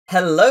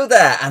Hello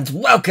there, and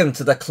welcome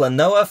to the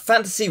Klonoa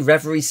Phantasy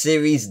Reverie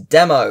Series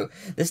demo.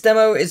 This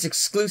demo is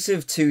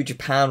exclusive to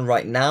Japan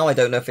right now. I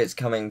don't know if it's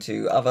coming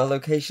to other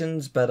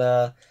locations,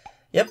 but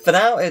yep, for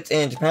now it's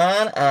in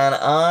Japan, and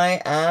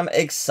I am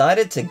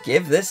excited to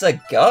give this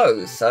a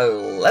go. So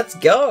let's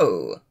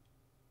go!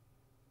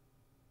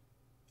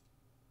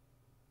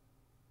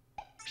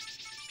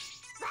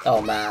 Oh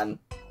man.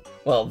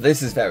 Well,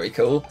 this is very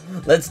cool.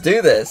 Let's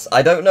do this.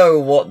 I don't know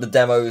what the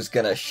demo's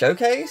gonna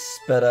showcase,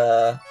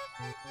 but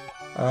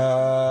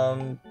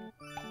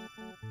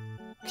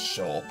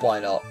sure, why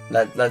not?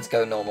 Let's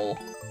go normal.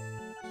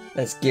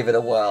 Let's give it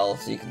a whirl.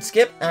 So you can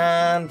skip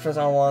and press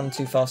R1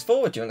 to fast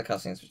forward during the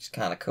cutscenes, which is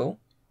kind of cool.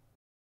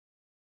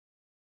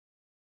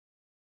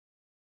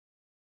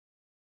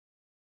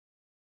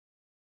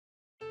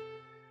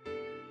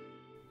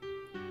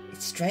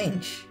 It's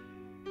strange.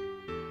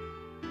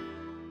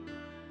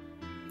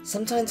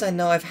 Sometimes I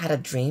know I've had a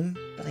dream,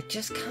 but I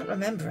just can't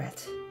remember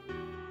it.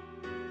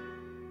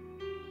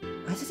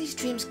 Where do these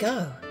dreams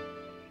go?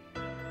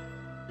 But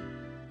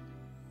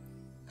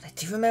I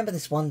do remember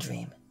this one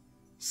dream,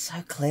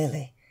 so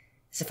clearly,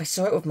 as if I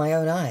saw it with my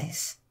own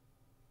eyes.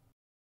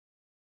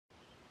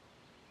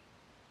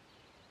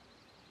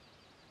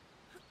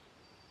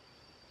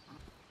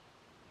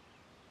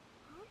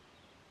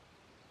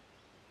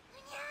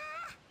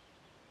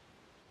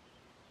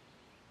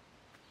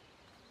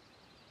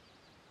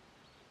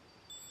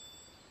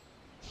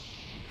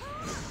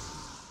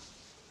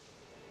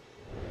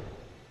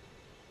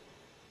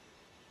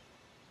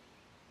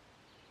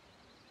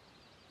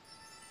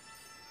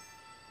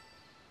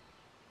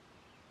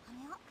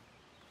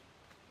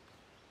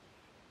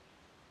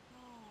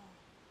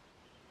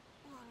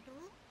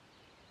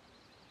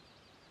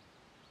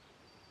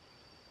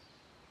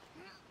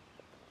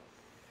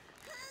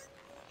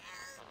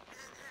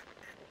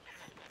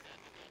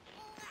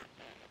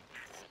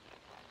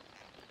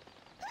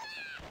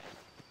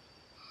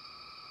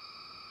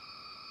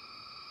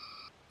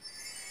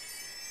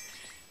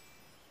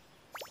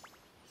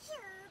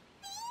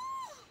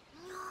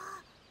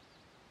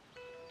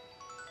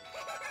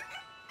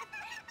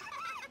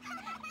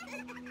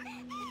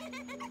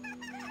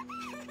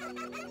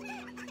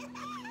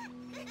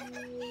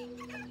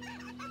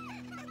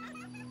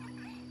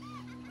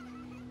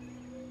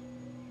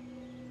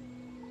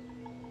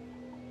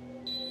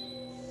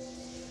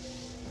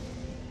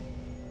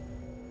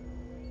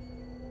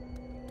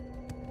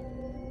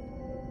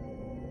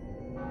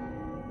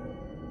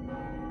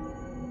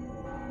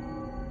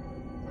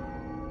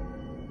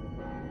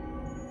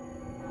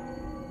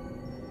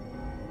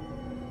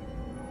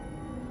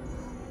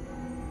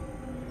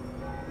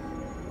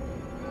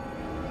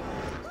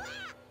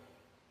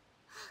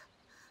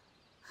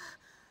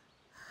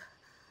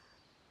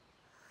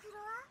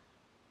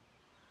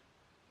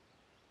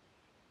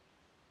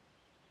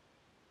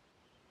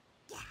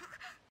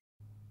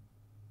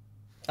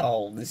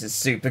 Oh, this is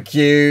super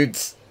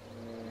cute.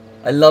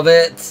 I love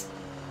it.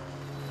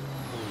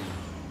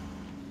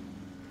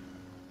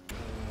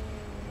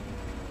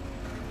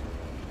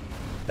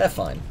 They're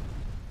fine.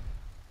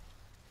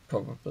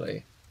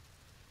 Probably.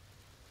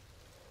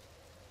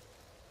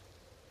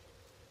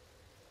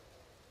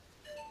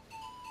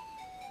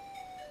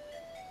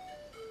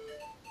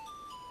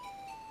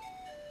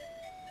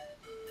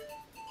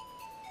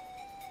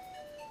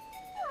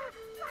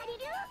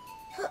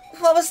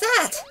 What was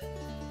that?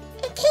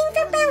 It came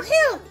from Bell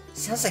Hill.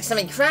 Sounds like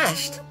something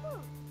crashed.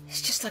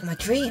 It's just like my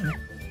dream.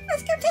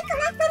 Let's go take a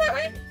look for that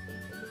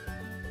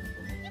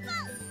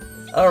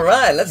one.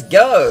 Alright, let's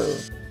go.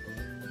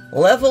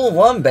 Level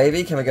 1,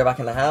 baby. Can we go back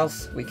in the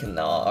house? We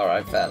cannot.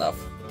 Alright, fair enough.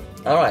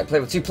 Alright,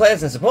 play with 2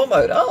 players in support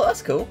mode. Oh,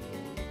 that's cool.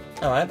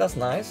 Alright, that's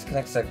nice.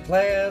 Connect second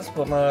players,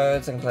 support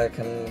mode, second player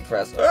can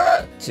press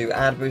to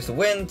add boost of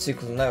wind to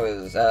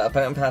Klonoa's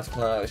opponent path to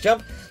Klonoa's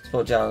jump.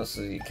 Support jumps,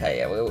 okay,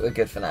 yeah, we're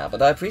good for now,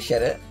 but I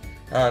appreciate it.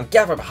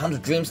 Gather up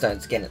 100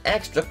 Dreamstones to get an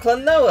extra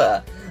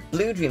Klonoa.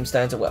 Blue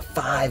Dreamstones are worth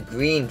 5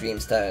 green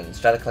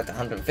Dreamstones. Try to collect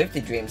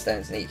 150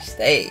 Dreamstones in each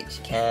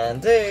stage. Can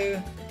do.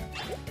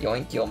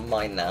 Yoink, you're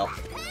mine now.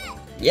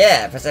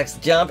 Yeah, press X to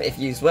jump. If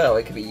used well,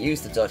 it can be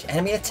used to dodge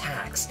enemy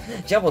attacks.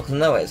 Jump while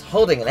Klonoa is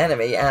holding an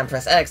enemy, and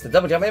press X to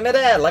double jump in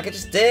midair, like I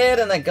just did,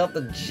 and I got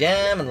the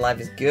gem, and life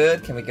is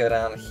good. Can we go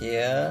down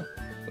here?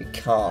 We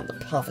can't. The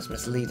path is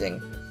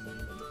misleading.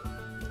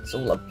 It's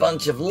all a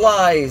bunch of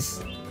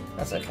lies.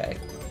 That's okay.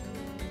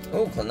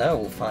 Oh, Klonoa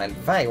will find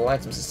valuable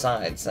items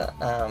aside. So,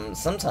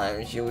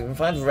 sometimes you'll even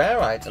find rare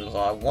items. Oh,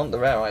 I want the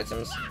rare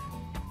items.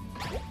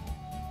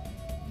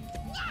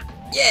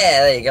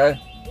 Yeah, there you go.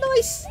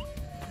 Nice.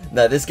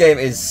 No, this game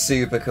is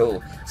super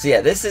cool. So yeah,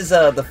 this is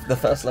the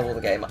first level of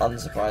the game,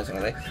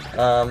 unsurprisingly.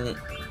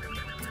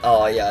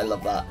 Oh yeah, I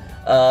love that.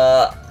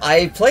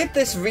 I played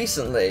this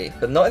recently,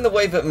 but not in the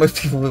way that most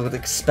people would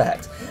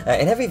expect.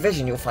 In every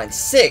vision, you'll find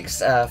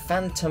 6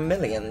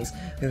 Phantomilians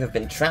who have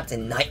been trapped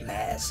in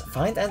nightmares.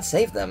 Find and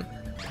save them.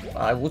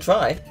 I will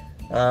try.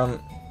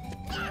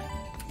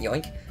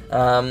 Yoink.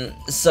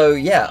 So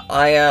yeah,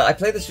 I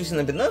played this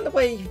recently, but not in the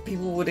way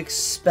people would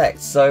expect.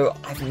 So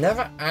I've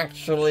never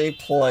actually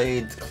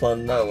played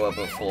Klonoa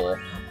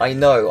before. I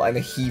know, I'm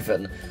a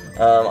heathen.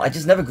 I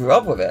just never grew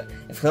up with it.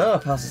 If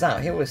Klonoa passes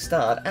out, he will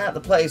start at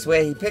the place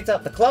where he picked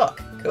up the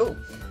clock. Cool.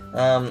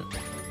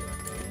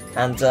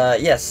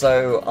 Yeah,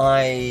 so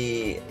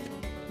I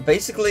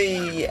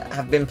basically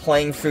have been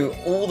playing through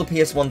all the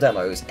PS1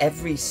 demos,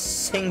 every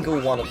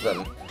single one of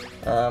them.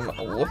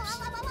 Whoops.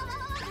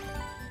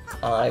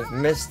 I've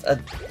missed a...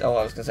 Oh,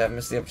 I was going to say I've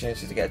missed the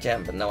opportunity to get a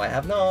gem, but no, I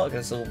have not. I'm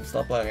going to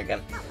stop playing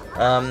again.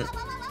 Yeah,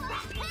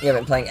 I've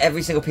been playing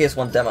every single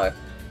PS1 demo.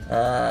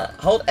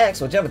 Hold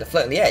X or jump to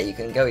float in the air. You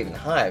can go even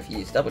higher if you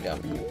use double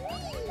jump.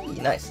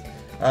 Nice.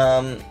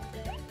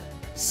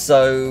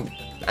 So,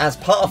 as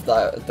part of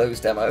those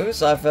demos,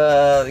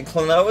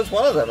 Klonoa was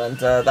one of them, and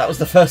that was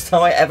the first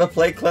time I ever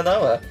played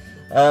Klonoa.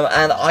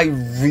 And I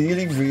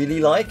really,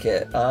 really like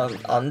it,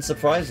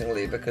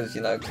 unsurprisingly, because,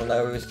 you know,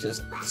 Klonoa is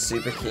just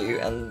super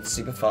cute and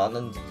super fun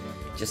and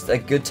just a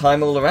good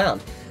time all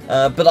around.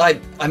 But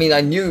I mean, I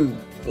knew,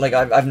 like,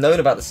 I've known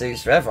about the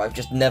series forever, I've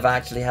just never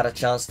actually had a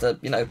chance to,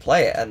 you know,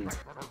 play it, and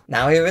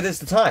now here it is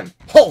the time.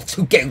 Halt!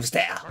 Who goes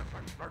there?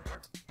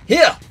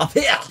 Here! Up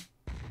here!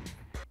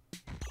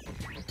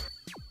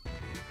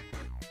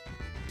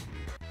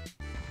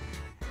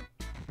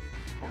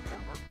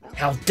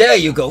 How dare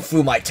you go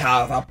through my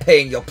tower without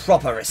paying your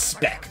proper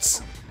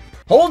respects?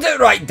 Hold it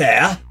right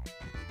there!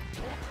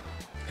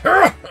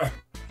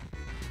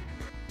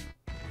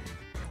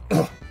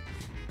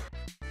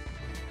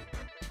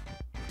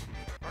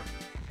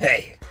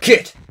 Hey,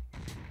 kid!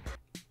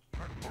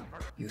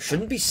 You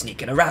shouldn't be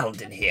sneaking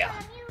around in here.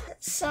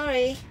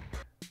 Sorry.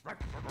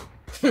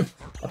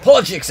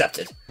 Apology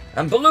accepted.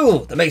 I'm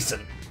Baloo, the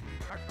mason.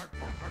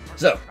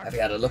 So, have you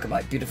had a look at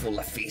my beautiful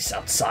Lafise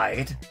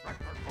outside?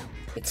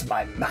 It's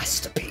my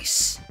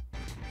masterpiece.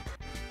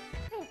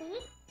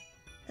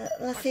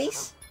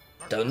 Lafise?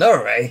 Don't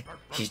know, eh?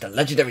 She's the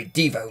legendary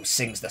diva who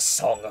sings the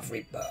Song of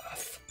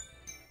Rebirth.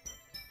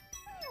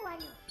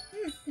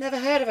 Never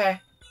heard of her.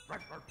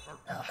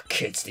 Ah,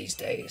 kids these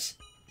days.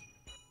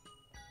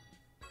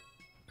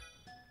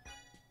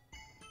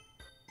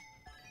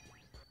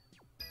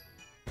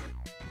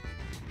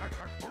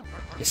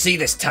 You see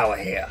this tower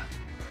here?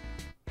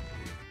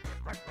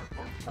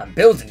 I'm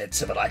building it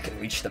so that I can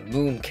reach the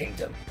Moon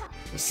Kingdom.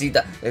 You see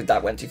that?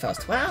 That went too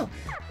fast. Wow!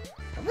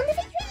 I wonder if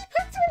it's really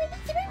possible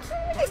to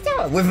reach this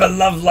tower. With a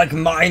love like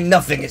mine,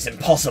 nothing is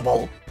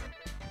impossible.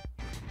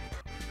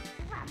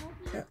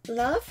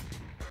 Love?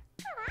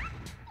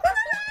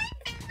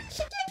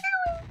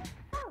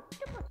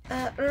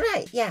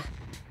 Right, yeah.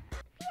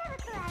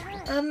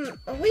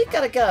 We've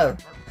gotta go.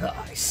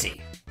 Oh, I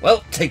see.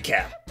 Well, take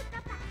care.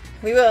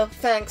 We will,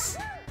 thanks.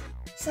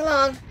 So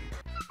long. Good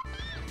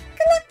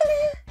luck,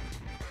 Baloo.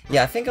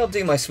 Yeah, I think I'll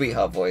do my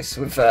sweetheart voice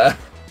with, for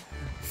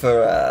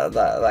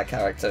that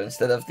character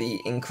instead of the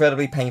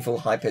incredibly painful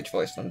high-pitched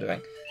voice that I'm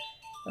doing.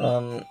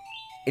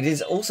 It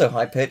is also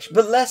high-pitched,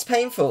 but less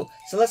painful,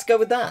 so let's go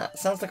with that.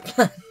 Sounds like a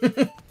plan.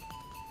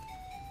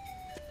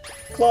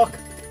 Clock.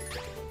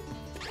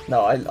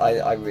 No,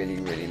 I really,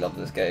 really love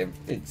this game.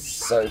 It's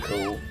so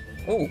cool.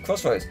 Ooh,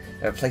 crossroads.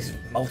 There are places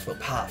with multiple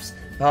paths.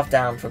 The path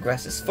down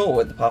progresses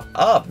forward, the path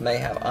up may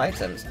have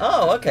items.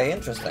 Oh, okay,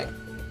 interesting.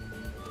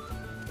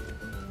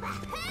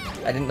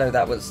 I didn't know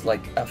that was,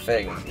 like, a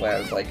thing, where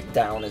it was, like,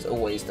 down is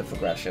always the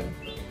progression.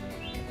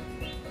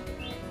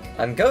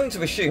 I'm going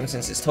to assume,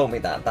 since it's told me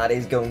that, that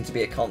is going to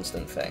be a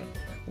constant thing.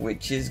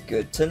 Which is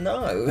good to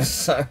know,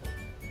 so...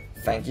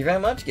 Thank you very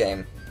much,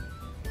 game.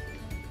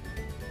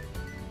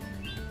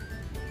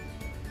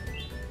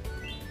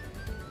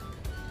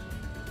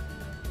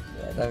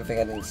 Yeah, I don't think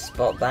I didn't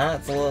spot that.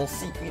 It's a little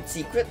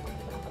secret.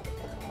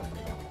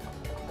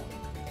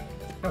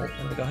 Oh, what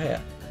have we got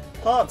here?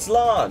 Hearts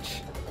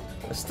Large!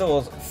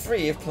 Restores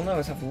 3 if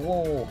Klonoas have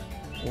wall.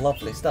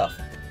 Lovely stuff.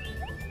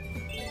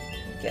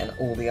 Getting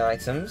all the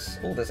items.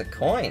 Oh, there's a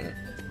coin.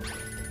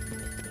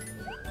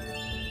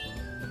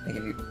 They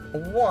give you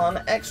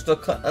one extra,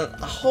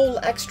 a whole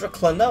extra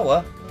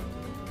Klonoa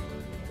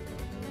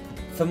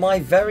for my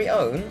very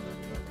own.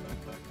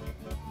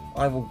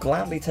 I will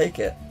gladly take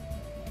it.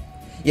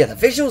 Yeah, the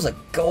visuals are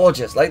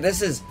gorgeous. Like,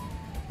 this is,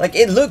 like,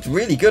 it looked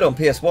really good on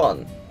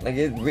PS1. Like,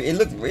 it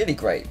looked really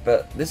great,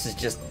 but this is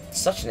just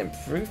such an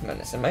improvement.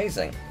 It's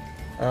amazing.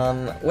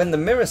 When the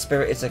Mirror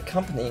Spirit is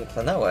accompanying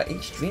Klonoa,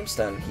 each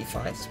Dreamstone he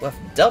finds is worth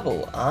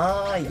double.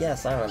 Ah,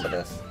 yes, I remember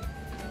this.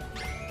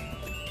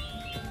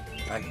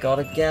 I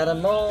gotta get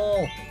them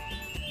all.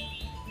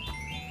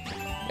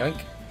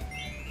 Yoink.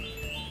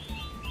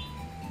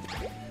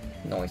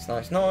 Nice,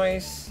 nice,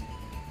 nice.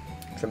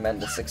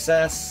 Tremendous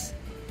success.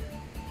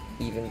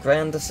 Even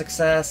grander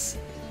success.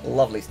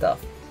 Lovely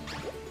stuff.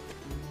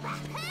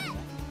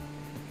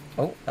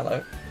 Oh,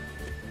 hello.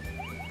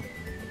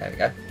 There we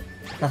go.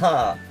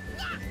 Haha.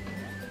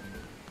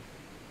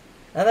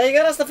 And there you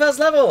go, that's the first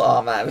level!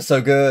 Oh man, it was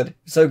so good.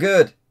 So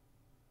good.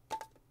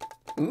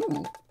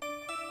 Ooh.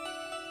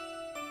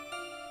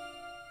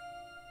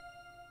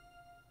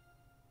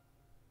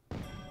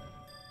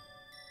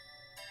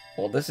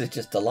 Well, this is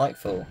just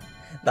delightful.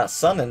 That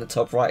sun in the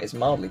top right is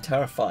mildly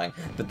terrifying,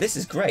 but this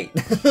is great.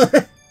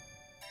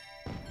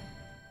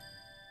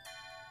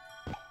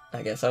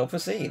 I guess I'll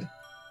proceed.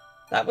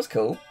 That was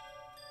cool.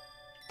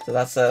 So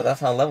that's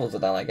how levels are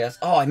done, I guess.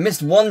 Oh, I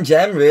missed one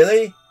gem,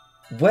 really?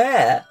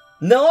 Where?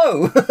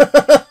 No!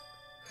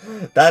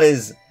 That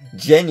is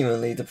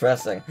genuinely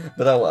depressing,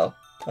 but oh well.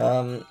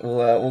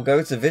 We'll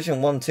go to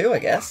Vision 1-2, I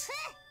guess.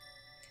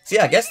 So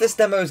yeah, I guess this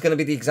demo is going to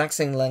be the exact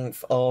same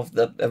length of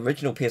the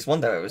original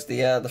PS1 demo. It was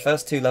the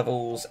first 2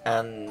 levels,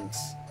 and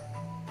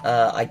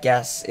I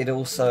guess it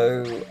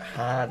also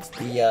had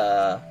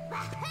the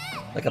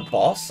like a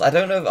boss. I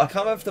don't know. I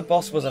can't remember if the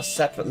boss was a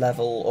separate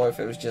level or if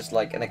it was just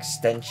like an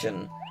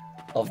extension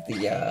of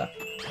the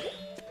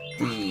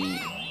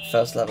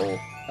first level.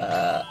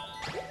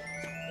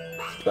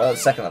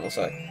 Second level,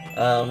 sorry.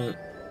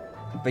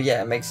 But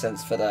yeah, it makes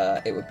sense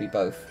that it would be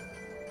both.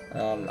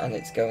 And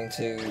it's going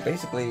to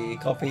basically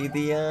copy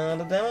the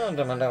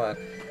demo.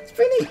 It's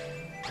pretty neat.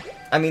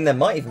 I mean, there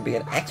might even be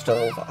an extra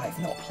level that I've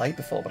not played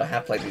before, but I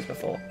have played these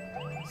before.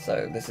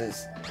 So this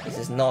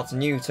is not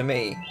new to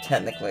me,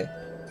 technically.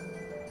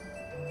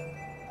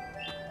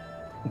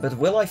 But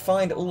will I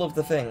find all of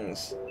the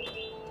things?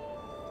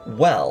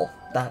 Well,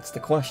 that's the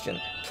question.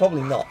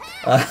 Probably not.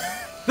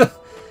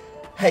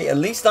 Hey, at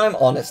least I'm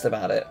honest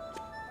about it.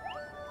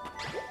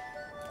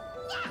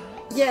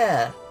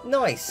 Yeah,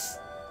 nice.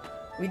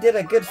 We did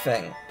a good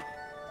thing.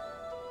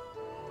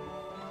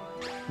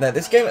 No,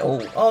 this game...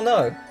 Oh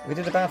no, we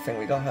did a bad thing,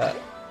 we got hurt.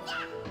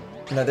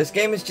 No, this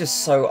game is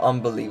just so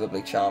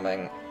unbelievably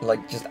charming.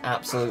 Like, just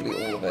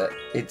absolutely all of it.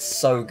 It's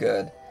so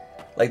good.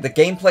 Like, the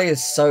gameplay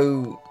is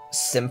so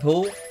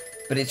simple,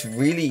 but it's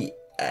really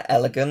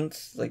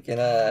elegant, like,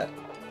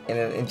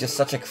 in just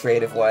such a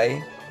creative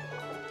way.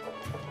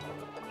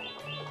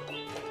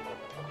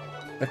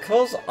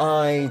 Because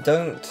I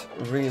don't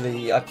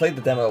really... I played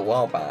the demo a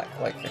while back,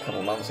 like a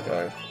couple months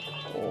ago.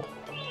 Or...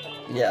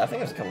 yeah, I think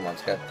it was a couple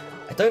months ago.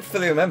 I don't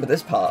fully remember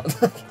this part.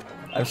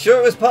 I'm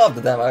sure it was part of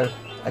the demo,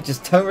 I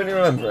just don't really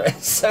remember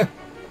it, so...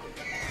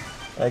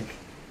 like...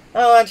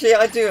 oh, actually,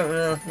 I do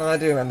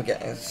remember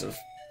getting sort of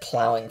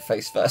ploughing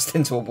face first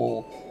into a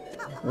wall.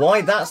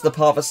 Why that's the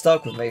part that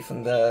stuck with me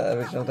from the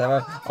original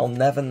demo, I'll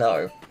never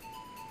know.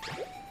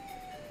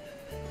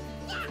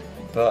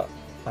 But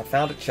I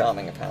found it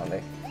charming,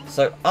 apparently.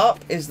 So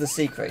up is the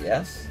secret,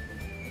 yes?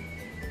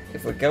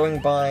 If we're going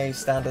by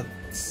standard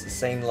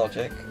same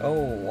logic.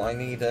 Oh, I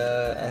need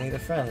a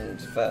friend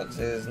that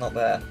is not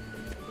there.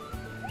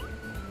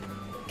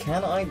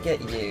 Can I get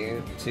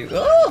you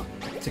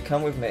to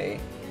come with me?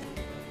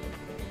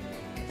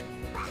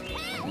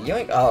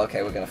 Yoink! Oh,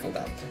 okay, we're gonna fall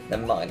down.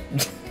 Never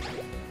mind.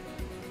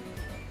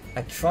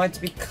 I tried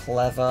to be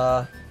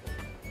clever.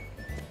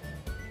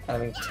 I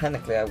mean,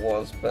 technically I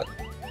was, but...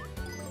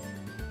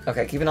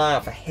 okay, keep an eye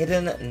out for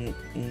hidden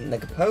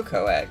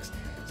Negapoko eggs.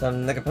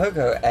 Some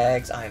Negapoko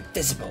eggs are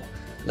invisible.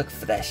 Look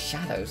for their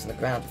shadows in the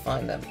ground to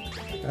find them.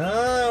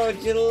 Oh,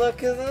 would you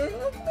look at them?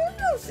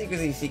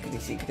 Secrety, secrety,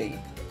 secrety.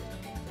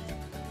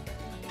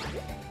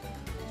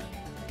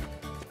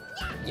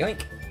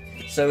 Yoink.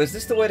 So is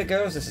this the way to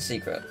go, or is this a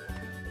secret?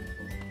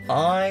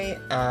 I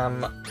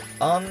am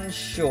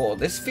unsure.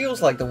 This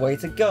feels like the way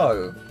to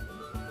go.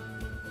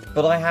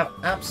 But I have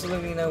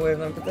absolutely no way of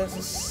knowing. But there's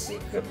a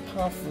secret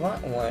path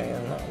that way,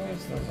 and that way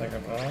is the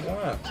secret path. I don't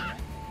know.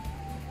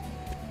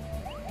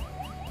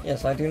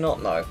 Yes, I do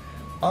not know.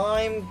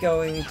 I'm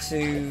going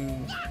to...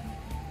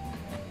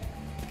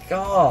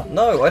 oh,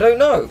 no, I don't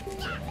know.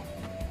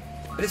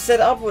 But it said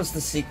up was the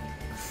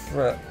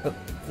secret, but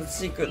the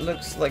secret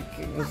looks like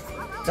it was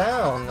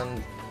down,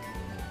 and...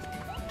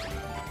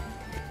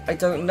 I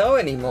don't know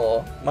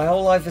anymore. My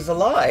whole life is a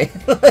lie.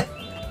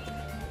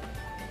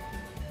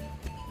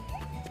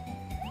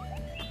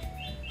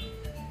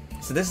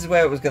 So this is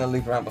where it was going to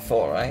loop around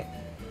before, right?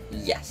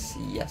 Yes,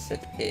 yes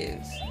it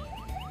is.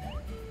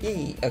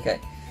 Yee, okay.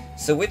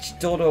 So which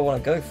door do I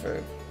want to go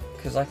through?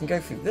 Because I can go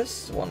through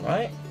this one,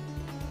 right?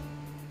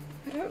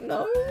 I don't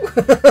know.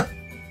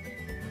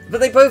 But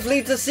they both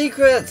lead to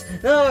secrets!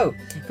 No!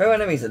 Throw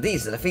enemies at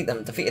these to defeat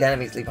them. Defeated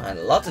enemies leave behind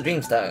lots of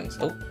dreamstones.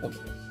 Oh, oops.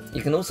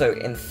 You can also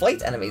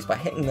inflate enemies by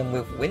hitting them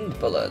with wind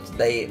bullets.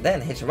 They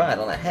then hitch a ride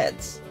on their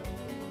heads.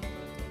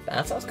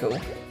 That sounds cool.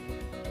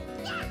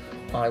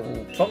 I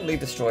will probably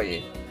destroy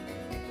you.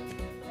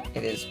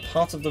 It is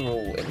part of the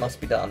rule. It must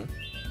be done.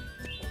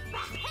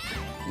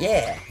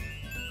 Yeah!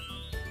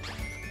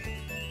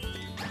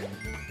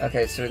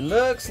 Okay, so it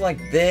looks like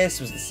this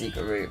was the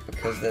secret route,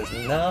 because there's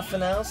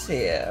nothing else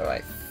here,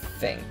 I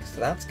think. So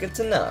that's good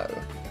to know.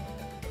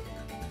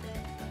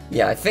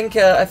 Yeah, I think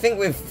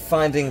with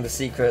finding the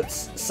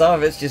secrets, some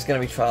of it's just going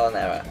to be trial and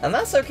error. And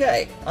that's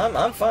okay.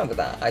 I'm fine with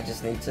that. I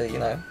just need to, you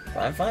know,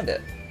 try and find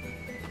it.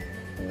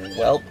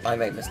 Well, I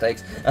made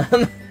mistakes.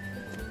 But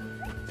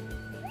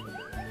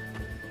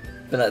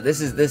no,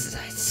 this is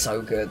it's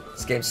so good.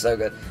 This game's so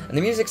good. And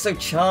the music's so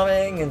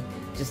charming and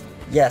just,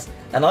 yes.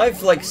 And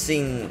I've, like,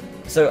 seen...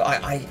 so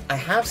I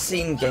have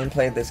seen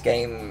gameplay of this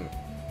game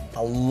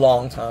a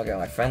long time ago.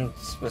 My friend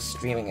was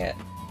streaming it.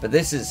 But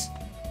this is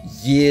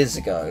years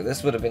ago.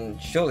 This would have been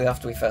shortly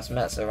after we first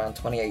met, so around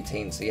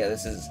 2018. So yeah,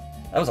 that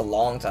was a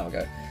long time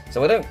ago.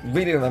 So I don't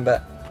really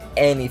remember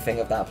anything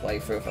of that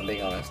playthrough, if I'm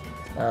being honest.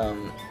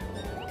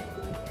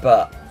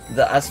 But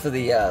as for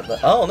the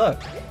oh no,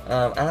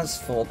 as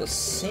for the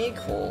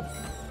sequel,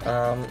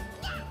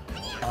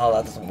 oh,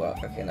 that doesn't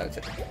work. Okay,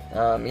 noted.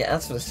 Yeah,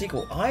 as for the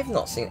sequel, I've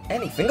not seen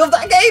anything of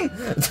that game.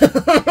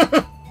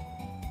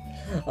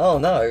 Oh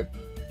no,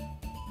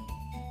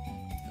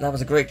 that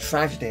was a great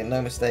tragedy and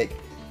no mistake.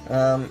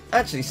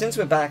 Actually, since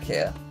we're back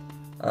here,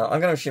 I'm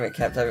gonna assume it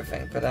kept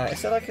everything. But it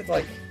said I could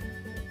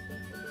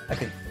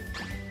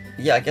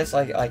yeah, I guess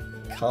I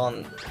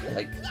can't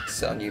like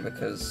sit on you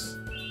because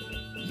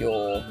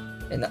you're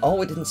in.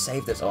 Oh, it didn't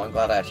save this. Oh, I'm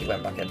glad I actually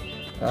went back in.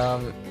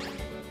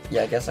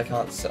 Yeah, I guess I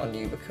can't sit on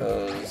you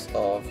because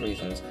of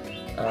reasons.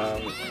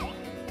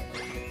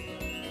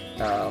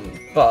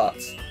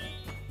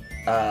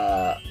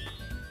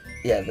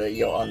 Yeah,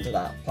 you're under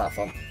that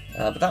platform.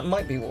 But that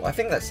might be. I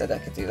think that said I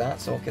could do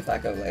that, so I'll give that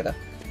a go later.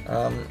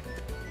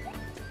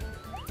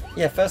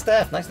 Yeah, first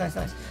death. Nice.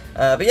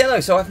 But yeah, no.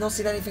 So I've not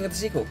seen anything of the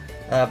sequel.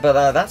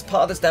 But that's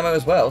part of this demo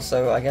as well.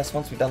 So I guess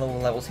once we've done all the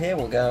levels here,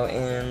 we'll go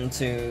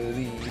into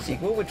the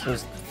sequel, which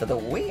was for the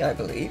Wii, I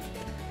believe.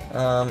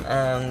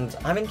 And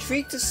I'm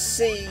intrigued to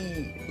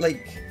see,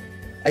 like,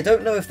 I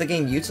don't know if the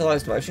game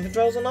utilized motion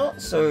controls or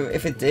not, so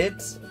if it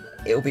did,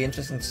 it'll be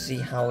interesting to see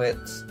how it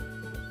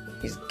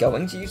is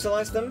going to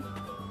utilize them.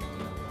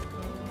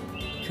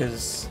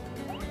 Because,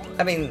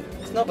 I mean,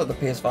 it's not that the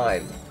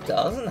PS5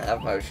 doesn't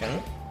have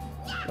motion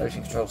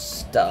control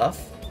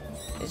stuff,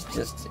 it's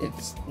just,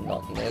 it's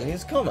not nearly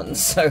as common,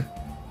 so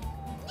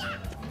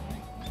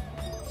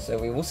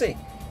we will see.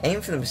 Aim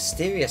for the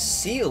mysterious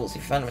seals.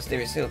 If you find a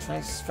mysterious seal,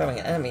 try throwing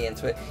an enemy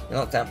into it. You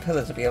knock down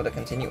pillars to be able to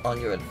continue on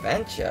your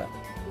adventure.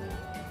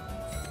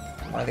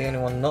 Am I the only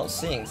one not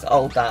seeing?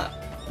 Oh, that.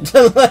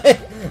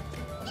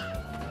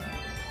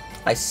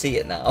 I see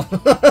it now.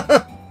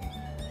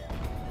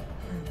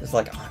 It's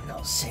like, I'm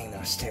not seeing the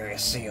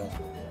mysterious seal.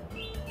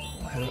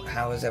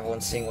 How is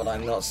everyone seeing what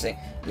I'm not seeing?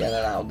 Yeah,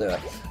 no, that'll do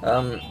it.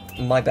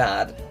 My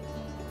bad.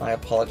 I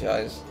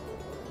apologize.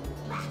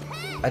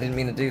 I didn't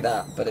mean to do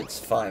that, but it's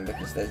fine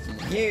because there's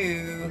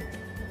you.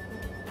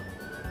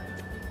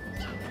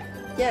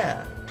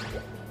 Yeah.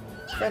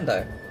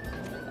 Friendo.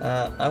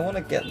 I want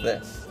to get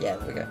this. Yeah,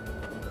 there we go.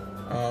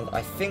 And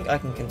I think I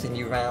can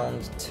continue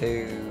round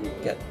to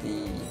get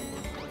the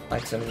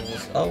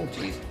items. Oh,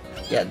 jeez.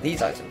 Yeah,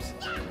 these items.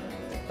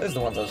 Those are the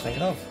ones I was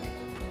thinking of.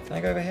 Can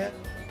I go over here?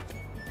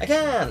 I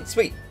can!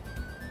 Sweet!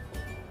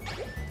 I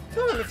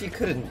can't remember if you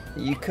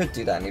could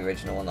do that in the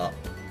original or not.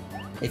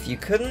 If you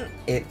couldn't,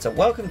 it's a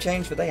welcome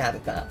change, but they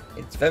added that.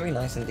 It's very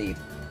nice indeed.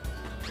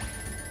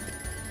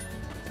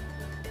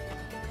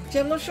 Actually,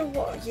 I'm not sure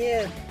what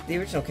year the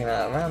original came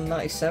out. Around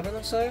 97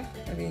 or so?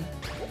 Maybe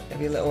a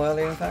little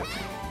earlier, in fact.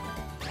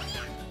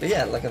 But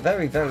yeah, like a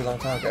very, very long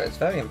time ago. It's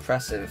very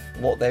impressive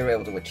what they were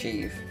able to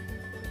achieve.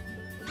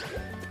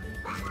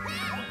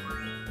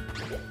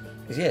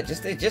 Because yeah,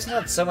 it just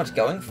had so much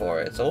going for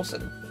it. It's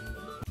awesome.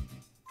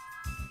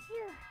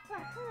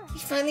 You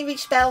finally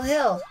reached Bell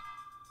Hill.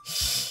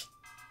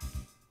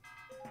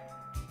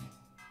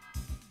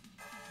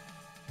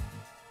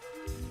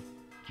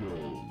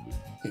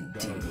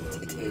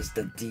 Indeed, it is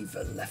the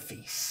Diva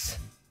Lefis.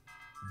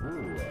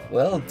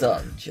 Well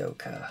done,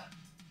 Joker.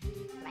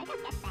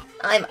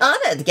 I'm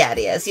honored,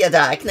 Gadius, your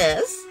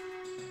darkness.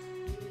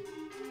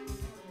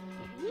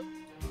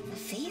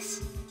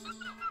 Lefis?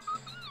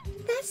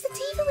 That's the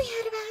Diva we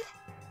heard about.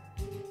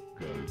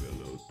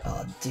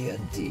 Oh, dear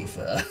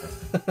Diva.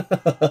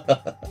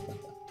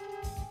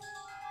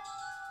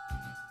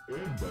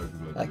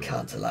 I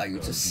can't allow you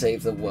to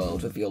save the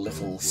world with your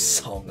little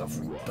song of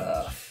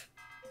rebirth.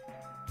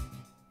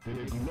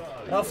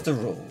 After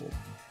all,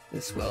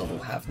 this world will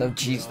have no...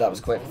 Jeez, that was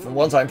quick. For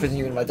once I imprison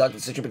you in my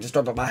darkness, it should be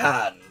destroyed by my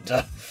hand.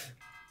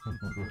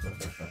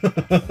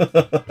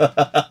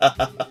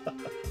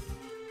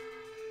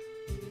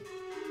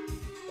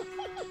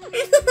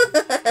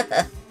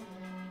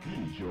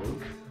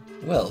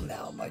 Well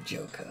now, my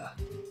Joker.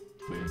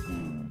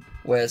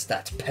 Where's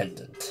that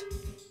pendant?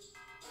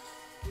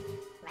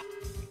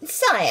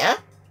 Sire?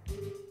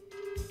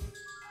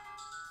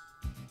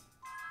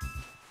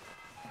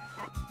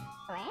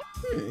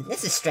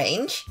 This is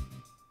strange.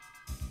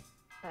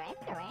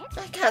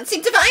 I can't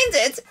seem to find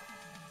it.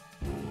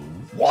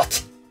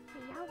 What?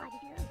 What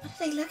are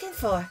they looking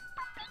for?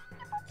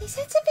 They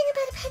said something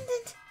about a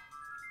pendant.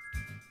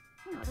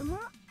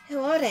 Who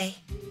are they?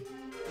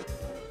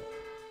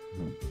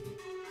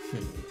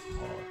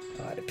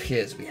 It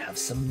appears we have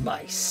some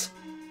mice.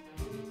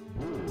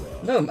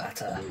 No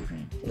matter.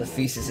 The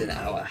feast is in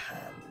our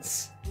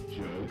hands.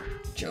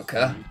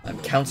 Joker, I'm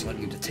counting on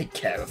you to take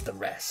care of the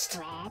rest.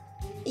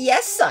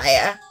 Yes,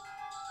 sire.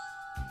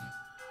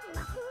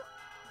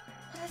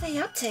 What are they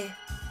up to?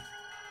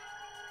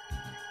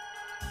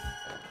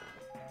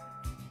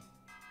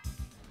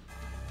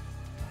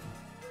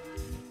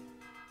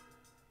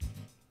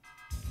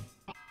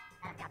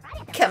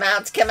 Come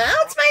out,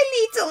 my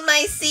little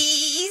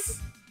miceys!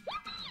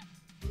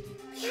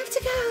 We have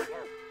to go.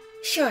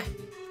 Sure.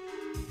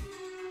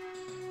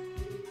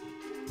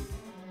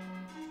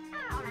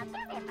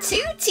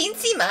 Two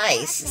teensy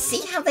mice.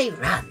 See how they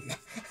run.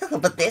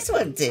 But this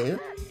won't do.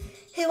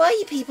 Who are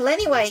you people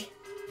anyway?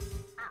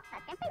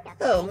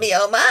 Oh me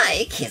oh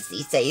my, kids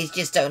these days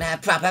just don't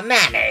have proper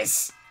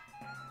manners.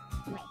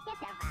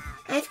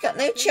 I've got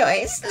no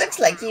choice. Looks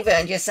like you've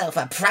earned yourself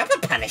a proper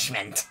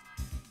punishment.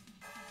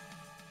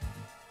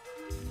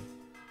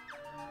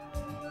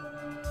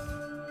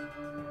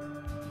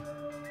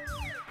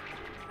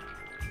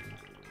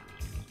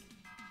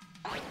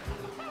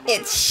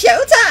 It's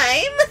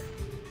showtime!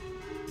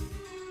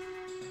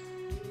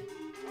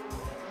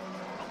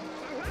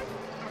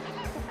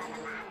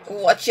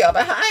 Watch your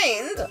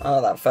behind!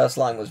 Oh, that first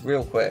line was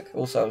real quick.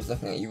 Also, I was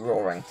looking at you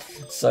roaring.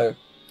 So,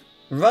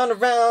 run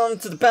around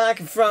to the back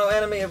and throw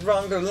enemy at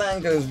Rongo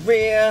Lango's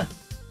rear.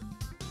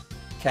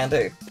 Can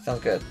do.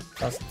 Sounds good.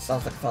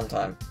 Sounds like a fun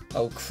time.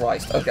 Oh,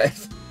 Christ. Okay.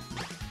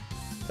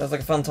 Sounds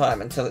like a fun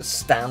time until it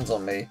stands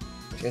on me,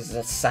 which is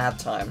a sad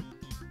time.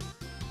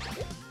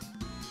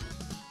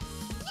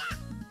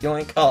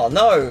 Yoink. Oh,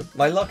 no!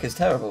 My luck is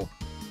terrible.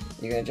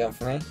 You gonna jump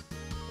for me?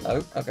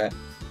 No? Okay.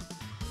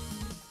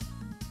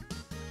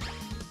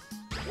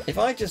 If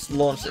I just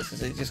launch this,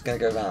 is it just gonna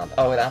go around?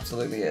 Oh, it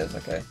absolutely is.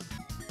 Okay.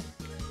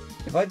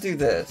 If I do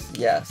this,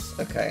 yes.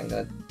 Okay, I'm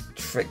gonna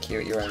trick you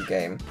at your own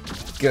game.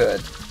 Good.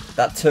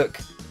 That took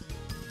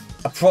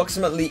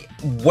approximately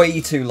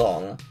way too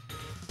long.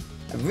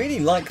 I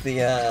really like the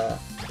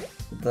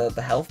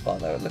health bar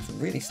though. It looks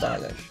really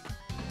stylish.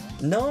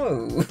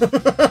 No.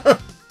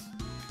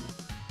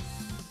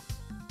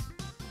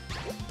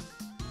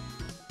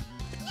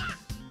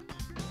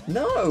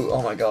 No!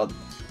 Oh my god.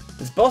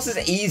 This boss is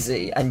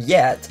easy, and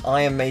yet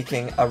I am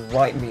making a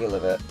right meal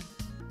of it.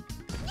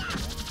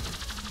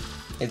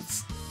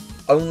 It's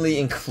only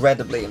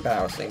incredibly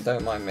embarrassing,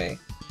 don't mind me.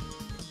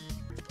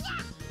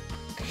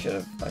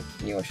 I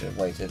knew I should have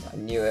waited. I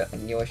knew it, I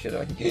knew I should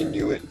have, I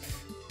knew it.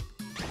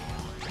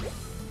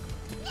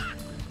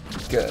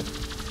 Good.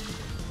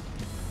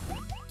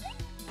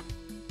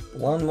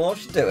 One more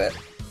should do it.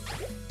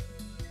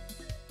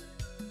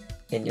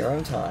 In your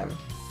own time.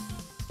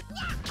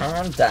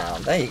 And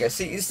down. There you go.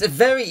 See, it's a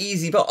very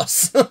easy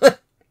boss.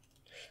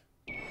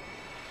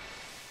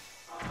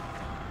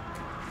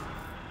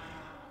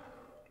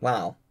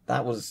 Wow,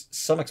 that was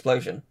some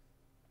explosion.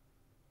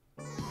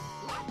 No!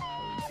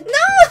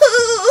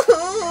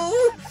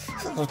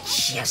 Oh,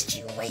 just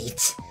you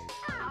wait.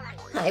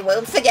 I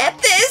won't forget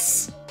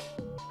this.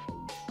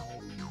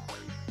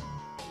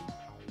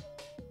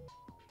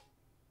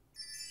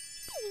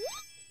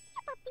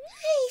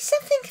 Hey,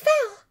 something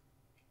fell.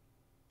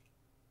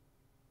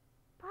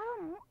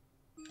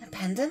 A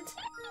pendant?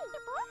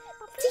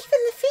 Deep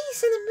in the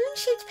face and a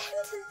moon-shaped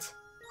pendant.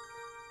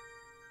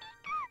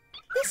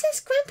 Let's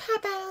ask Grandpa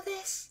about all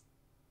this.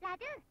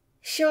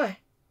 Sure.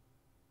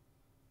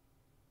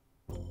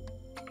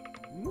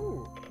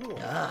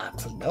 Ah,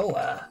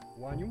 Klonoa.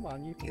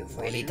 You've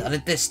really done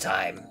it this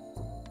time.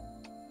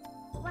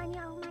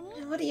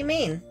 What do you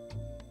mean?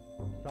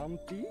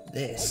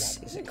 This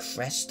is a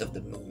crest of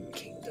the Moon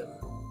Kingdom.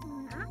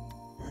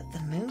 The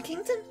Moon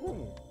Kingdom?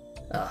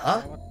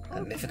 Uh-huh.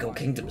 A mythical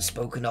kingdom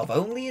spoken of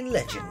only in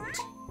legend.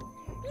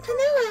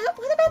 Klonoa,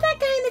 what about that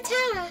guy in the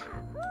tower?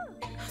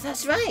 Oh,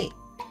 that's right.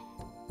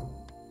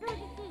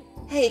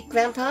 Hey,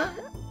 Grandpa,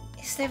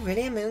 is there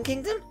really a Moon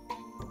Kingdom?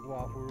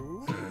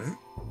 Hmm?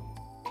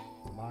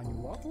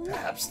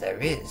 Perhaps there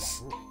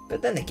is.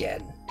 But then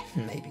again,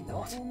 maybe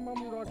not.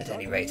 At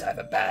any rate, I have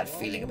a bad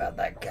feeling about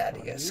that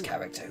Kyjbuzz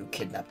character who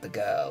kidnapped the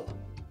girl.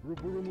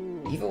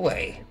 Either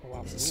way,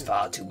 this is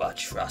far too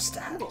much for us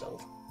to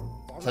handle.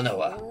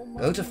 Klonoa,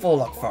 go to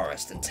Forlock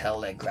Forest and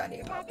tell their granny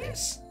about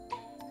this.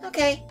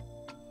 Okay.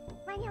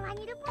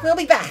 We'll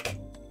be back.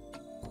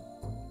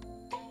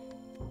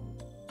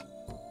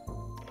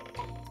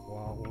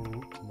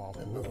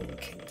 The Moon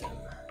Kingdom.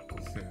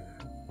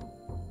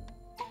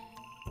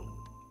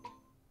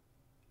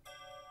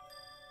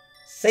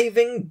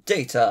 Saving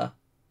data.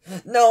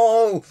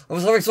 No! I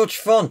was having such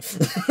fun!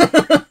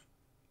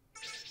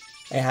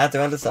 It had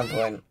to end at some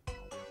point.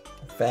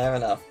 Fair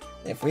enough.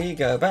 If we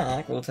go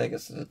back, we'll take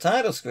us to the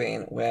title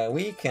screen, where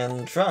we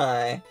can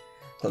try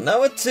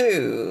Klonoa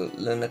 2,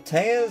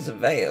 Lunatea's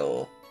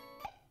Veil.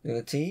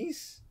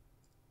 Lunatees?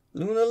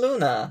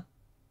 Luna.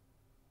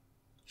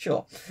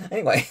 Sure.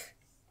 Anyway.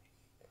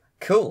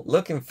 Cool.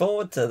 Looking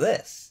forward to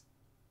this.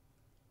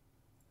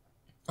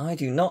 I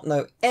do not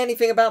know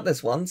anything about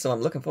this one, so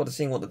I'm looking forward to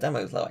seeing what the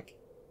demo's like.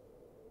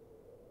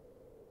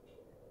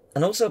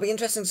 And also, it'll be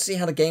interesting to see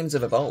how the games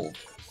have evolved.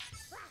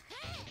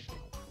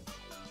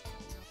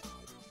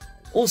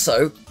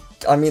 Also,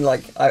 I mean,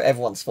 like,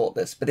 everyone's thought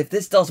this, but if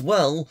this does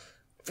well,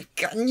 we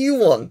got a new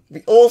one.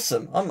 It'd be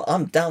awesome.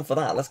 I'm down for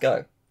that. Let's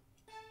go.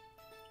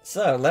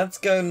 So, let's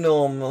go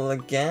normal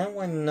again.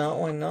 Why not?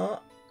 Why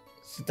not?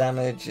 So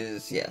damage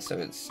is, yeah, so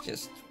it's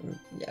just,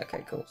 yeah,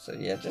 okay, cool. So,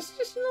 yeah, just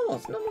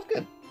normal. Normal's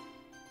good.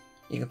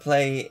 You can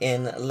play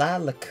in La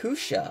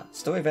Lakusha.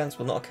 Story events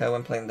will not occur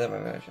when playing the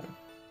demo version.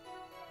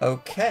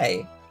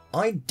 Okay.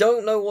 I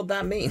don't know what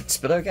that means,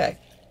 but okay.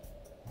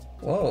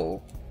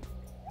 Whoa.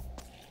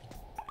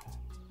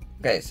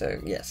 Okay, so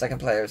yeah, second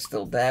player is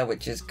still there,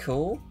 which is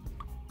cool.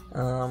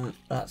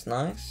 That's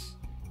nice.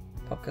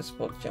 Podcast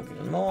support to jump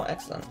even more,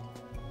 excellent.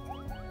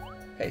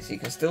 Okay, so you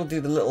can still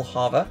do the little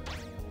hover,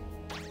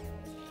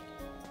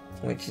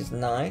 which is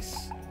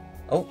nice.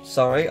 Oh,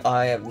 sorry,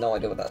 I have no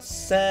idea what that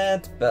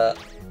said, but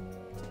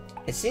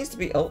it seems to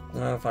be. Oh,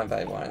 no, find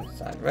valuable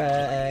inside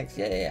Rex.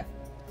 Yeah.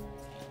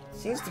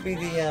 Seems to be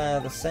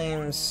the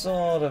same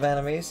sort of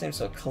enemies, same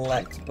sort of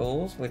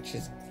collectibles, which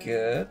is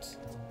good.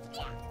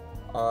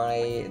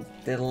 I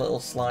did a little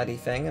slidey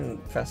thing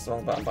and pressed the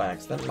wrong button by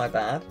accident. My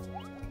bad.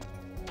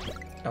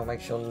 I'll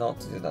make sure not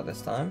to do that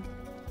this time.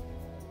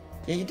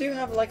 Yeah, you do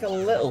have like a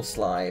little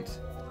slide.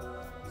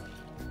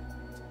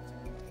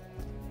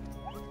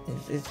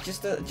 It's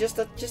just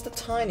a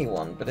tiny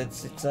one, but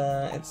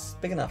it's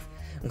big enough.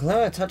 When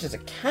Klonoa touches a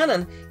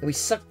cannon, it'll be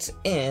sucked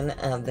in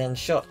and then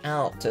shot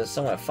out to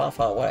somewhere far,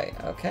 far away.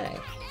 Okay,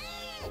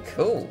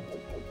 cool.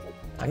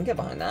 I can get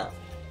behind that.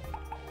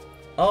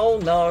 Oh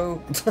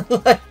no!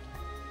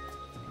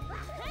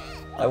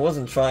 I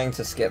wasn't trying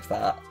to skip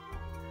that.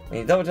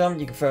 When you double jump,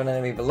 you can throw an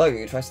enemy below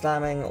you. Try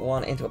slamming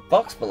one into a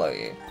box below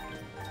you.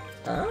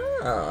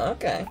 Ah,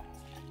 okay.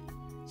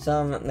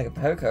 Some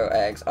Nagapoko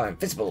eggs are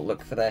invisible.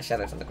 Look for their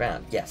shadows on the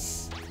ground.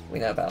 Yes, we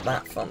know about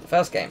that from the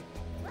first game.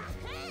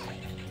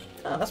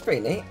 Oh, that's pretty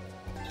neat.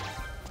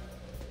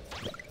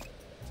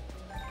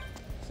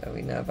 So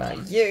we know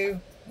about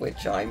you,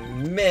 which I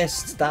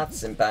missed.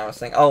 That's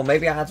embarrassing. Oh,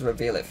 maybe I had to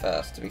reveal it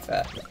first, to be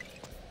fair.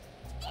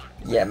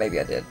 Yeah, maybe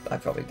I did. I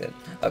probably did.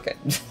 Okay.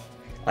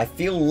 I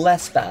feel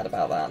less bad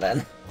about that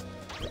then.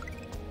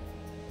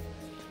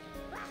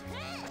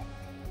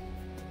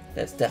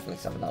 There's definitely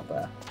something up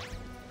there.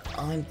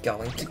 I'm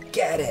going to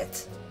get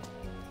it.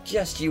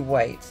 Just you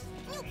wait.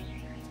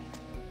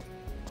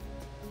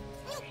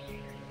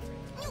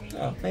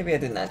 Oh, maybe I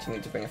didn't actually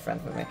need to bring a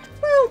friend with me.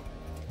 Well,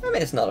 I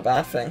mean, it's not a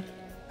bad thing.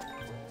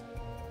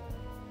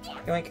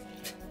 Yoink.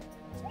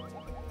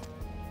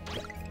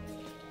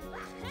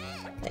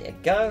 There you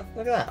go.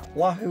 Look at that.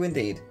 Wahoo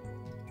indeed.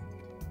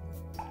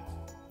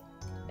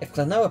 If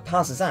Klonoa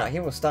passes out, he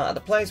will start at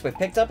the place we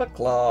picked up a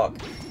clock.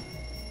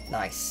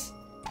 Nice.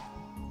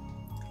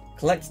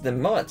 Collect the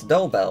Moet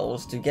doll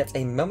bells to get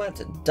a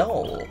Moet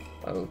doll.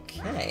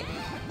 Okay.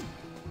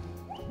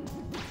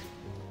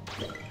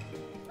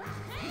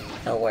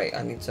 Oh wait,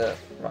 I need to...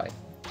 Right.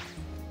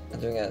 I'm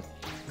doing a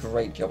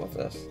great job of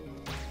this.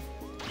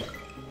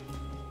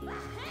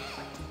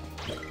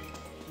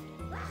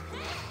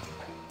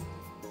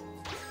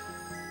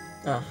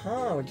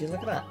 Aha, would you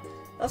look at that?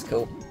 That's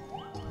cool.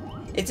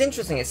 It's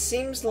interesting, it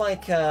seems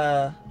like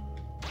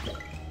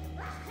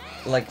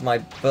my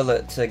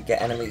bullet to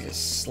get enemies is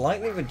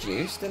slightly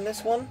reduced in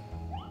this one.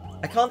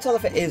 I can't tell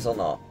if it is or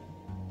not.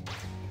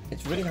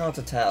 It's really hard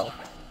to tell.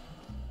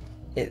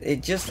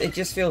 It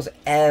just feels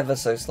ever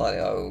so slightly.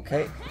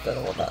 Okay, don't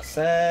know what that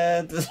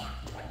said.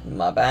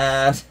 My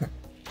bad.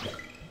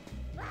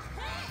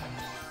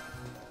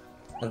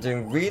 I'm doing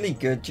a really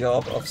good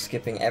job of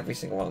skipping every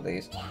single one of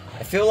these.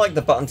 I feel like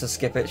the button to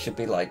skip it should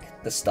be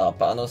like the start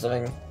button or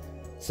something,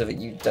 so that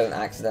you don't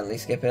accidentally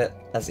skip it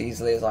as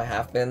easily as I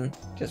have been,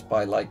 just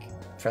by like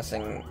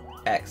pressing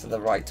X at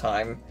the right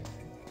time.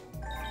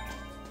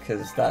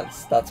 Because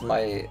that's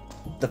my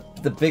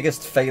the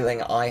biggest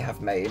failing I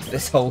have made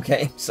this whole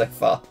game so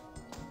far.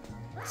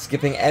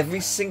 Skipping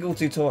every single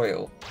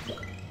tutorial.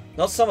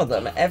 Not some of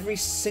them, every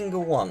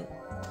single one.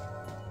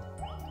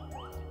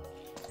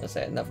 Let's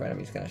say another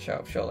enemy's going to show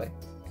up shortly.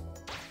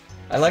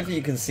 I like that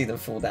you can see them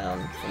fall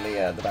down from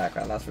the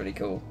background. That's really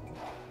cool.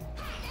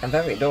 And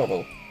very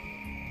adorable.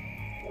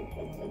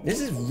 This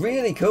is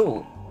really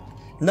cool.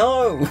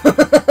 No!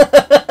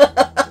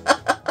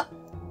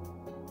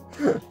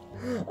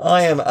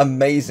 I am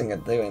amazing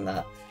at doing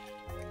that.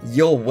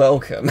 You're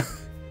welcome.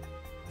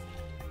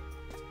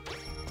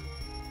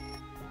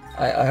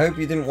 I hope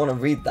you didn't want to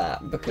read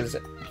that, because,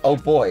 oh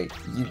boy,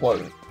 you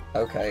won't.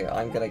 Okay,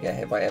 I'm gonna get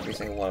hit by every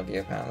single one of you,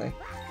 apparently.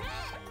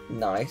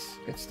 Nice,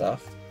 good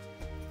stuff.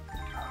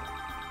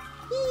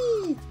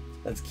 Yee!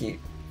 That's cute.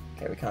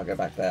 Okay, we can't go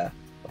back there.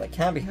 But I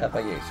can be hurt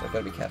by you, so I've got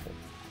to be careful.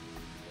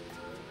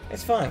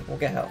 It's fine, we'll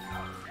get help.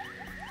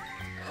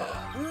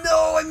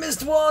 No, I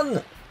missed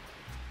one!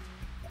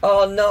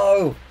 Oh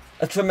no!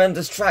 A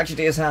tremendous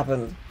tragedy has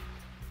happened.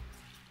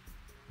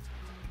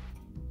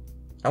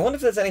 I wonder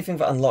if there's anything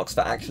that unlocks for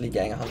actually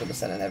getting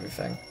 100% in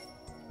everything.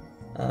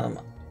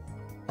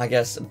 I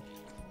guess,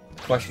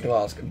 question to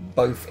ask,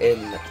 both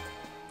in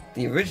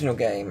the original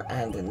game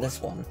and in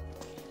this one.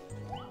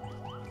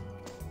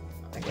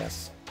 I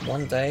guess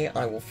one day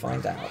I will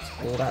find out.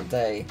 Will that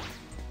day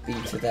be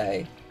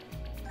today?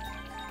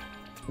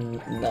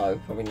 No,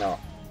 probably not.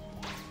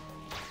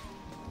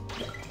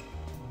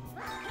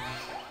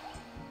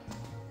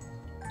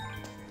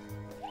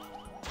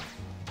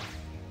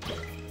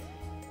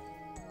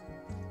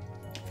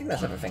 I think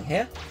that's everything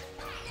here.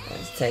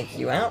 Let's take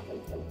you out.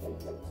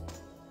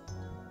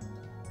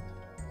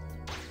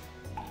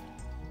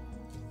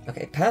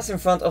 Okay, pass in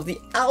front of the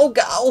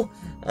Algal,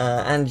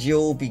 and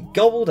you'll be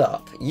gobbled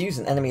up. Use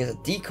an enemy as a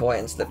decoy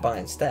and slip by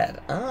instead.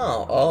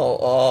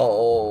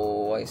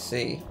 Oh, I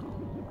see.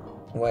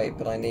 Wait,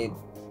 but I need...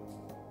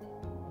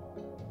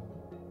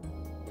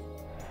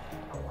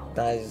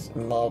 That is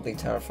mildly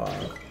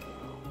terrifying.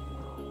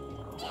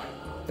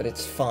 But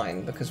it's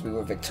fine, because we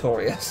were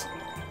victorious.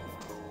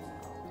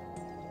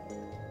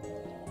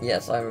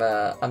 Yes,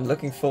 I'm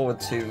looking forward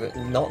to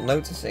not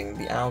noticing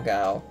the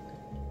Algal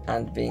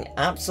and being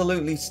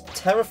absolutely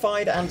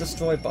terrified and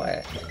destroyed by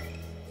it.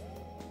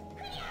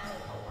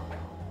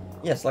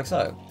 Yes, like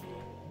so.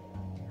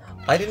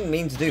 I didn't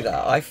mean to do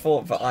that. I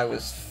thought that I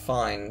was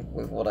fine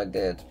with what I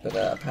did, but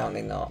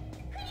apparently not.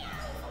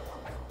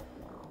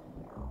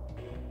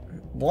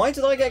 Why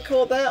did I get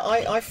caught there?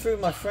 I threw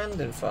my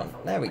friend in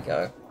front. There we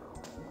go.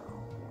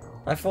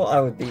 I thought I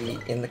would be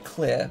in the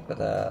clear, but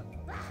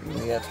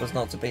yeah, it was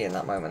not to be in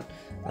that moment.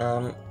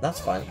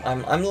 That's fine.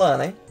 I'm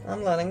learning.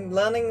 I'm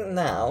learning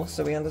now,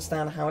 so we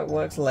understand how it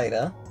works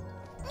later.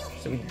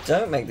 So we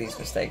don't make these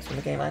mistakes when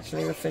the game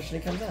actually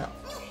officially comes out.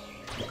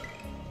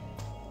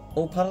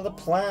 All part of the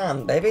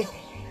plan, baby.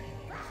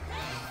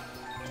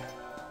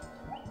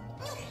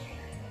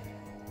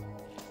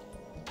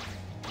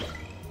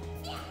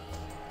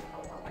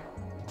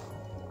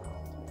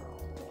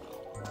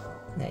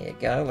 There you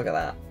go, look at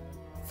that.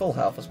 Full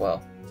health as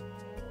well.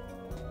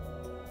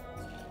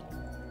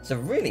 It's a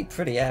really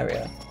pretty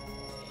area.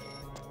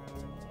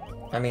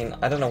 I mean,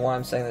 I don't know why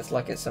I'm saying this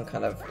like it's some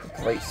kind of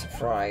great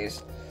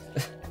surprise.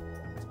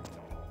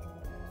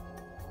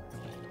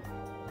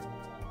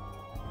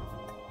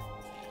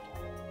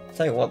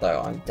 Tell you what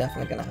though, I'm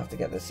definitely going to have to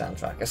get this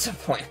soundtrack at some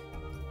point.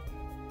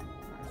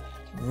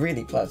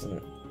 Really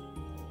pleasant.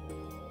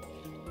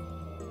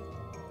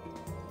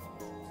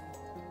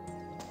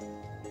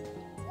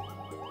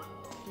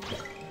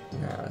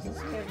 Now, is this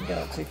what I can get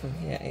up to from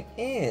here? It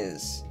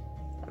is!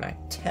 I mean, I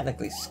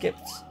technically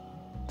skipped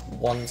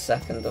 1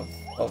 second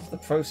of the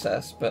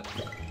process, but,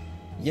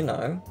 you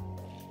know.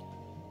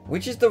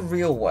 Which is the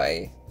real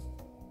way?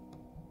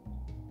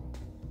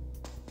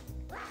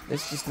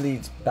 This just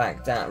leads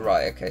back down.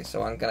 Right, okay,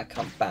 so I'm going to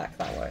come back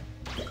that way.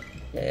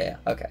 Yeah,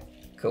 okay,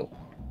 cool.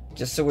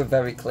 Just so we're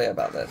very clear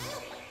about this.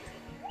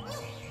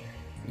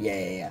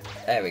 Yeah.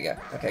 There we go.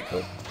 Okay,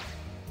 cool.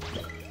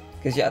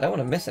 Because, yeah, I don't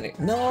want to miss any...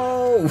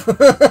 No!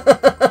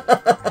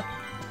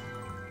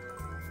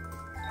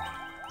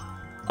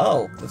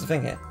 Oh, there's a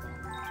thing here.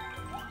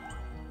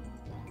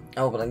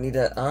 Oh, but I need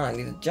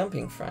a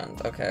jumping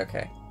friend.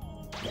 Okay.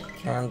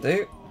 Can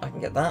do. I can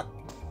get that.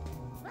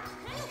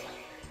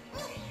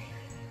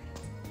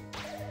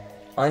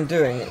 I'm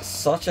doing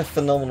such a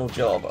phenomenal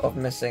job of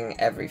missing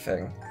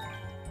everything.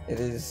 It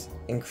is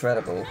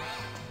incredible.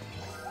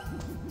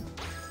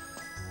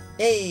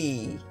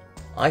 Yay!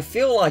 I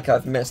feel like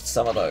I've missed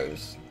some of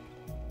those.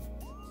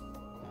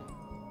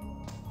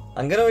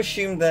 I'm going to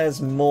assume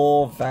there's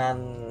more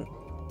than...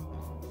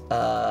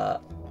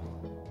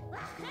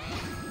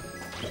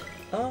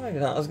 Oh, maybe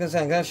not. I was going to say,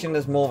 I'm going to assume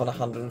there's more than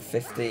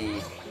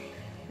 150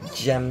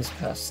 gems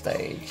per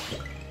stage.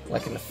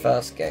 Like in the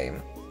first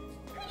game.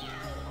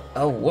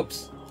 Oh,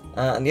 whoops.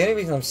 And the only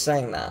reason I'm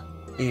saying that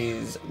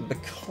is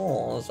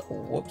because...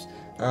 Whoops.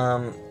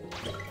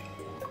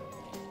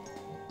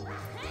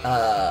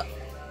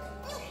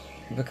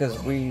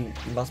 Because we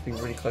must be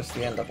really close to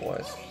the end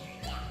otherwise.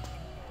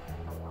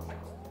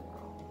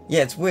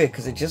 Yeah, it's weird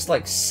because it just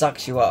like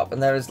sucks you up,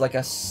 and there is like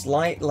a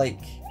slight like,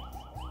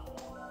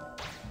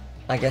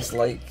 I guess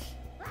like,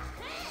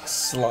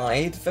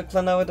 slide that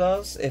Klonoa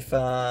does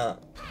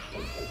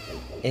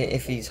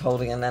if he's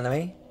holding an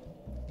enemy.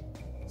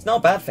 It's not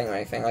a bad thing or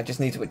anything, I just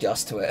need to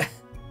adjust to it.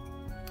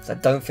 So I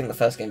don't think the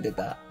first game did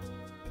that.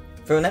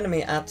 Throw an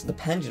enemy at the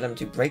pendulum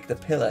to break the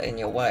pillar in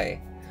your way.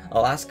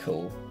 Oh, that's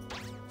cool.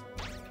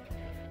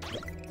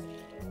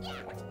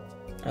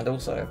 And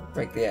also,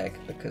 break the egg,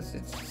 because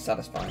it's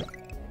satisfying.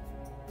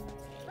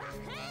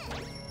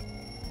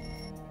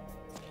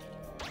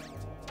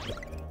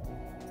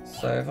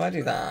 So if I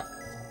do that...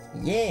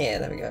 Yeah,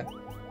 there we go.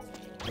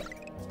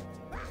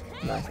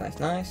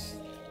 Nice.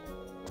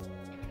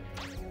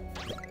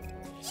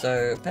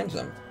 So,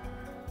 pendulum.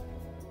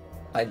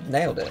 I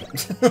nailed it.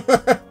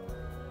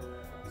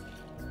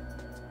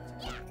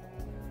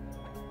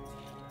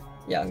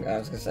 Yeah, I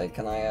was gonna say,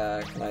 can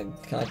I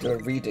do a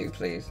redo,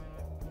 please?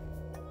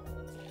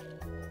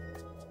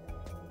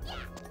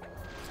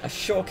 I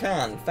sure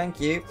can, thank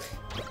you.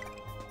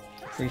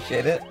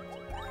 Appreciate it.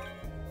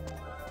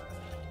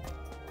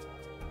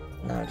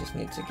 Now I just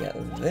need to get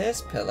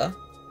this pillar.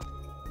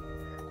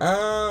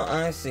 Oh,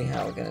 I see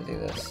how we're gonna do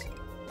this.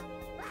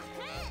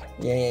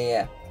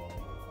 Yeah.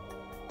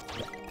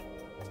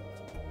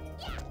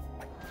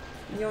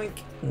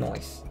 Yoink.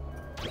 Nice.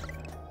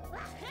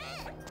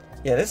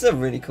 Yeah, this is a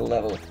really cool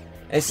level.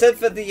 It said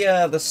that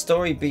the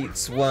story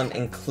beats weren't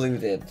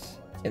included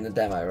in the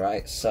demo,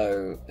 right?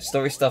 So,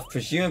 story stuff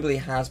presumably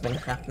has been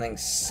happening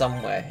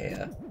somewhere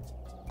here.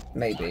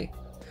 Maybe.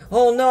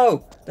 Oh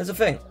no! There's a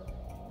thing!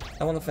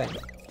 I want a thing.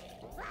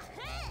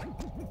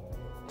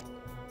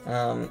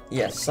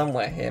 Yes,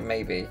 somewhere here,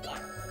 maybe.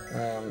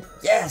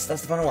 Yes,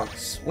 that's the final one.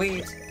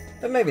 Sweet.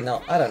 But maybe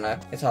not. I don't know.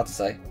 It's hard to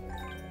say.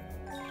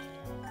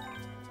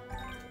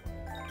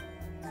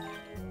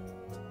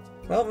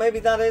 Well, maybe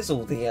that is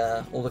all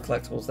the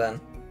collectibles then.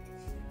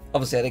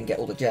 Obviously, I didn't get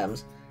all the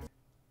gems.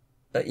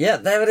 But yeah,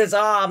 there it is.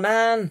 Ah,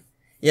 man.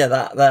 Yeah,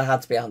 that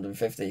had to be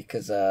 150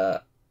 because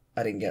I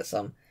didn't get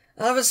some.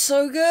 That was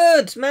so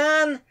good,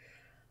 man.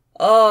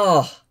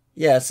 Oh,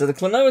 yeah. So the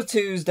Klonoa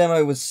 2's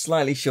demo was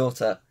slightly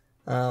shorter.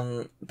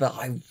 But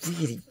I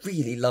really,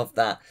 really loved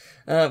that.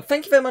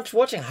 Thank you very much for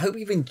watching. I hope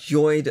you've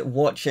enjoyed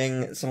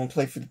watching someone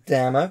play through the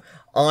demo.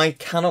 I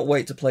cannot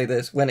wait to play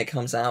this when it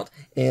comes out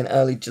in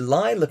early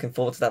July. Looking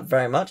forward to that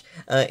very much.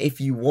 If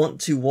you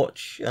want to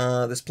watch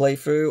this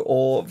playthrough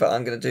or that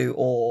I'm going to do,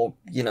 or,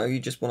 you know, you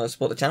just want to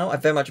support the channel, I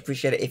very much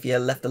appreciate it if you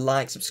left a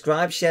like,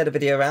 subscribe, share the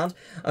video around.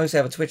 I also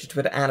have a Twitch, a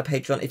Twitter, and a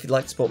Patreon if you'd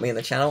like to support me in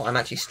the channel. I'm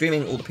actually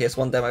streaming all the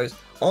PS1 demos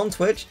on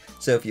Twitch,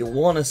 so if you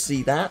want to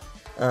see that,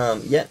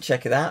 yeah,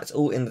 check it out. It's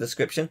all in the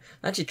description.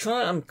 Actually,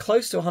 I'm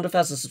close to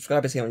 100,000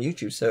 subscribers here on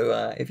YouTube,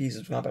 so if you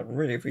subscribe, I'd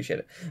really appreciate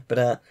it.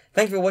 But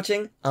thank you for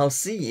watching. I'll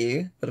see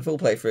you for the full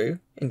playthrough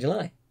in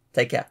July.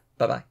 Take care.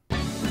 Bye-bye.